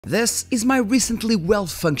This is my recently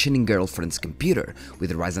well-functioning girlfriend's computer, with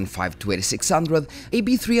a Ryzen 5 2600, a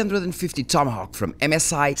B350 Tomahawk from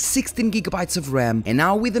MSI, 16GB of RAM, and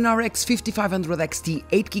now with an RX 5500 XT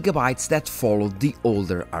 8GB that followed the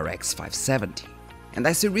older RX 570. And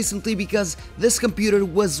I say recently because this computer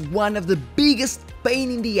was one of the biggest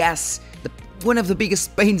pains in the ass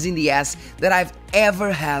that I've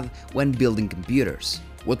ever had when building computers.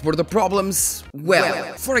 What were the problems?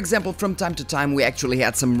 Well, for example, from time to time we actually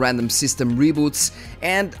had some random system reboots,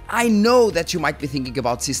 and I know that you might be thinking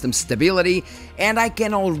about system stability, and I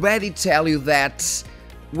can already tell you that,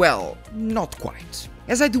 well, not quite.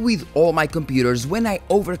 As I do with all my computers, when I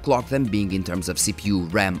overclock them, being in terms of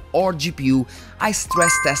CPU, RAM or GPU, I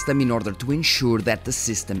stress test them in order to ensure that the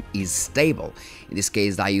system is stable. In this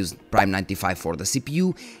case I used Prime 95 for the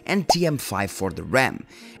CPU and TM5 for the RAM.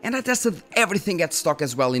 And I tested everything at stock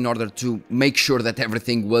as well in order to make sure that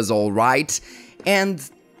everything was alright, and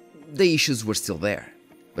the issues were still there.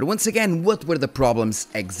 But once again, what were the problems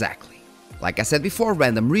exactly? Like I said before,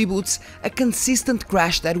 random reboots, a consistent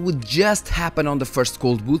crash that would just happen on the first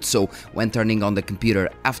cold boot, so when turning on the computer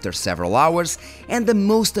after several hours, and the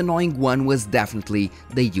most annoying one was definitely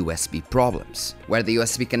the USB problems, where the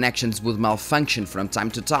USB connections would malfunction from time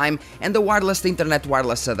to time and the wireless to internet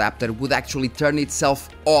wireless adapter would actually turn itself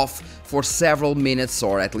off for several minutes,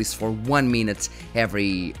 or at least for 1 minute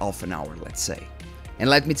every half an hour, let's say. And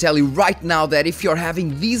let me tell you right now that if you're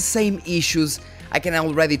having these same issues, I can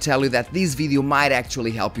already tell you that this video might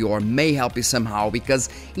actually help you, or may help you somehow, because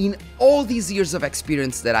in all these years of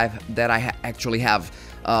experience that I actually have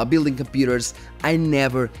building computers, I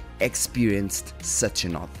never experienced such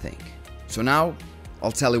an odd thing. So now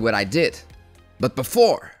I'll tell you what I did. But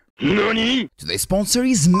before, NANI? Today's sponsor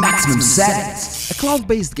is Maximum Settings, a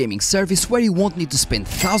cloud-based gaming service where you won't need to spend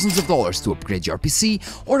thousands of dollars to upgrade your PC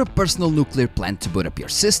or a personal nuclear plant to boot up your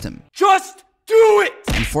system. Just do it!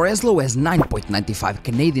 And for as low as 9.95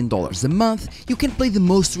 Canadian dollars a month, you can play the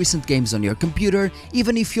most recent games on your computer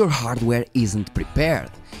even if your hardware isn't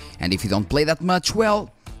prepared. And if you don't play that much,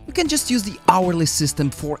 well, you can just use the hourly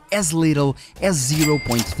system for as little as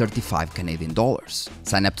 0.35 Canadian dollars.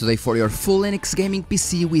 Sign up today for your full Linux gaming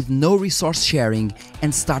PC with no resource sharing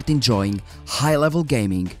and start enjoying high-level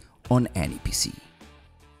gaming on any PC.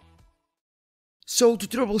 So to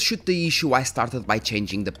troubleshoot the issue, I started by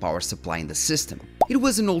changing the power supply in the system. It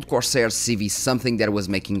was an old Corsair CV something that was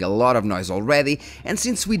making a lot of noise already, and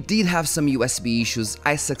since we did have some USB issues,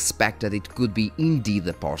 I suspected it could be indeed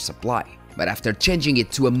the power supply. But after changing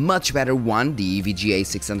it to a much better one, the EVGA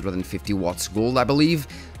 650 watts gold I believe,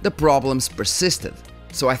 the problems persisted.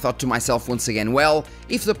 So I thought to myself once again, well,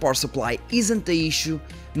 if the power supply isn't the issue,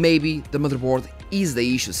 maybe the motherboard is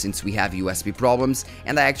the issue, since we have USB problems,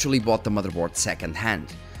 and I actually bought the motherboard second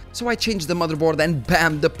hand. So I changed the motherboard and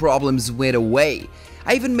bam, the problems went away.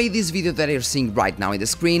 I even made this video that you're seeing right now in the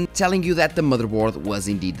screen, telling you that the motherboard was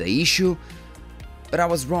indeed the issue, but I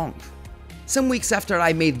was wrong. Some weeks after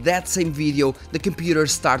I made that same video, the computer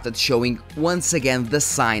started showing once again the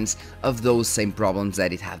signs of those same problems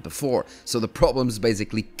that it had before, so the problems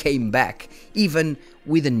basically came back, even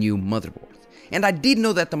with a new motherboard. And I did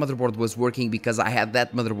know that the motherboard was working because I had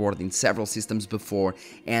that motherboard in several systems before,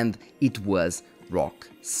 and it was rock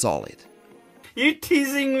solid. You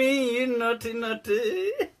teasing me, you naughty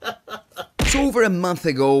naughty. So over a month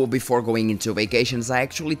ago, before going into vacations, I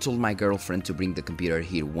actually told my girlfriend to bring the computer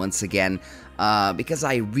here once again, because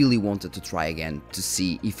I really wanted to try again to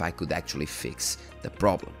see if I could actually fix the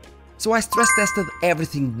problem. So I stress tested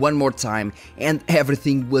everything one more time, and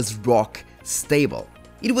everything was rock stable.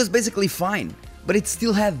 It was basically fine, but it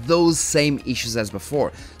still had those same issues as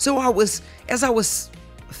before. So as I was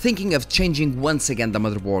thinking of changing once again the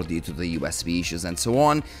motherboard due to the USB issues and so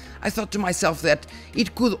on, I thought to myself that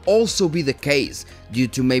it could also be the case due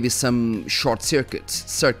to maybe some short circuit,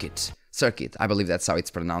 I believe that's how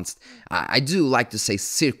it's pronounced. I do like to say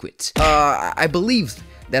circuit. I believed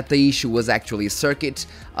that the issue was actually a circuit,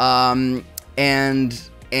 and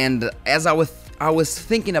as I was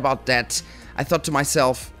thinking about that, I thought to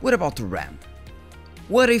myself, what about the RAM?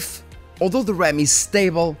 What if, although the RAM is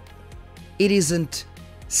stable, it isn't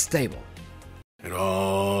stable? It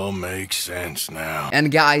all makes sense now.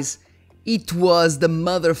 And guys, it was the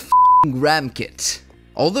motherfucking RAM kit.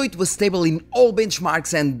 Although it was stable in all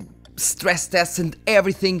benchmarks and stress tests and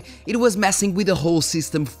everything, it was messing with the whole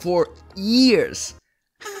system for years.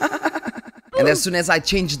 And as soon as I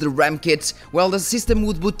changed the RAM kit, well, the system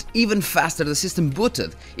would boot even faster, the system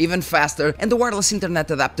booted even faster, and the wireless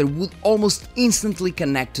internet adapter would almost instantly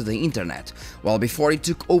connect to the internet, while before it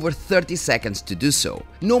took over 30 seconds to do so.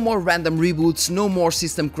 No more random reboots, no more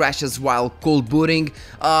system crashes while cold booting,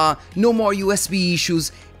 no more USB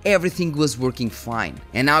issues. Everything was working fine.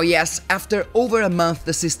 And now, yes, after over a month,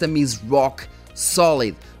 the system is rock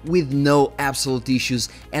solid, with no absolute issues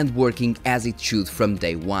and working as it should from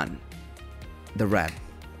day one. The RAM.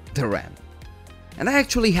 And I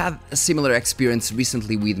actually had a similar experience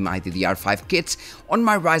recently with my DDR5 kit on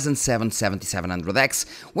my Ryzen 7 7700X,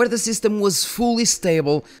 where the system was fully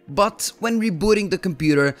stable, but when rebooting the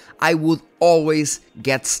computer, I would always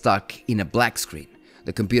get stuck in a black screen.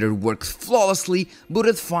 The computer worked flawlessly,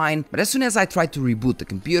 booted fine, but as soon as I tried to reboot the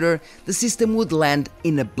computer, the system would land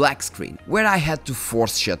in a black screen, where I had to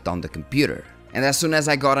force shut down the computer. And as soon as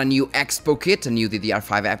I got a new Expo kit, a new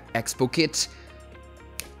DDR5 Expo kit,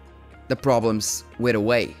 the problems went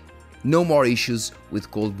away. No more issues with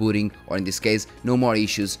cold booting, or in this case, no more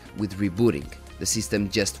issues with rebooting. The system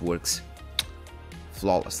just works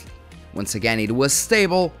flawlessly. Once again, it was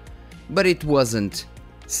stable, but it wasn't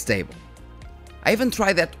stable. I even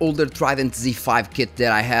tried that older Trident Z5 kit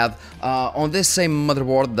that I have on this same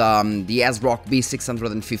motherboard, the ASRock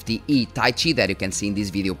B650E Taichi that you can see in this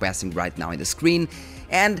video passing right now in the screen.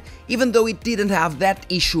 And even though it didn't have that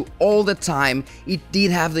issue all the time, it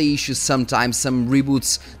did have the issue sometimes. Some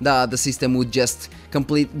reboots, the system would just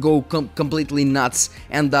go completely nuts,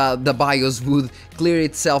 and the BIOS would clear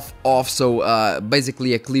itself off, so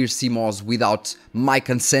basically a clear CMOS without my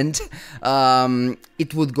consent.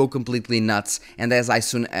 It would go completely nuts, and as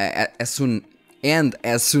soon as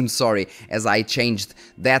I changed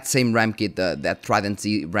that same RAM kit, that Trident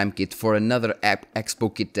Z RAM kit, for another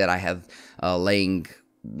Expo kit that I had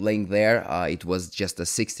laying there, it was just a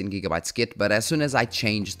 16GB kit, but as soon as I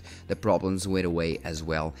changed, the problems went away as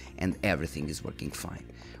well, and everything is working fine.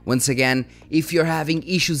 Once again, if you're having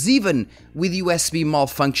issues even with USB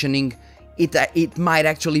malfunctioning, it might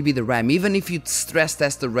actually be the RAM. Even if you stress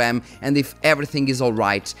test the RAM and if everything is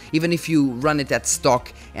alright, even if you run it at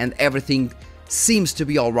stock and everything seems to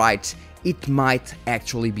be alright, it might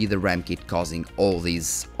actually be the RAM kit causing all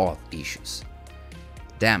these odd issues.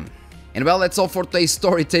 Damn. And well, that's all for today's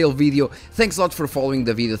Storytale video. Thanks a lot for following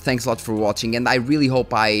the video, thanks a lot for watching, and I really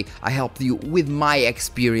hope I helped you with my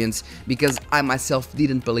experience, because I myself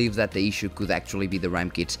didn't believe that the issue could actually be the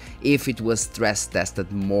RAM kit if it was stress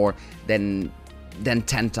tested more than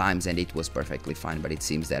 10 times and it was perfectly fine, but it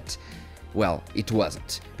seems that, well, it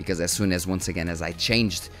wasn't, because as soon as, once again, as I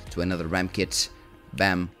changed to another RAM kit,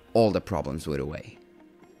 bam, all the problems went away.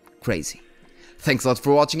 Crazy. Thanks a lot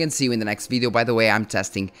for watching, and see you in the next video. By the way, I'm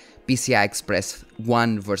testing PCI Express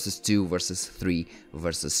 1 versus 2 versus 3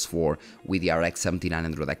 versus 4 with the RX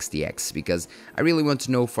 7900 XTX, because I really want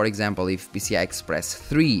to know, for example, if PCI Express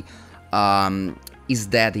 3 is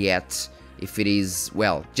dead yet, if it is,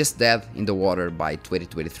 well, just dead in the water by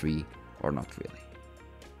 2023 or not really.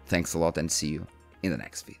 Thanks a lot, and see you in the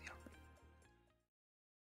next video.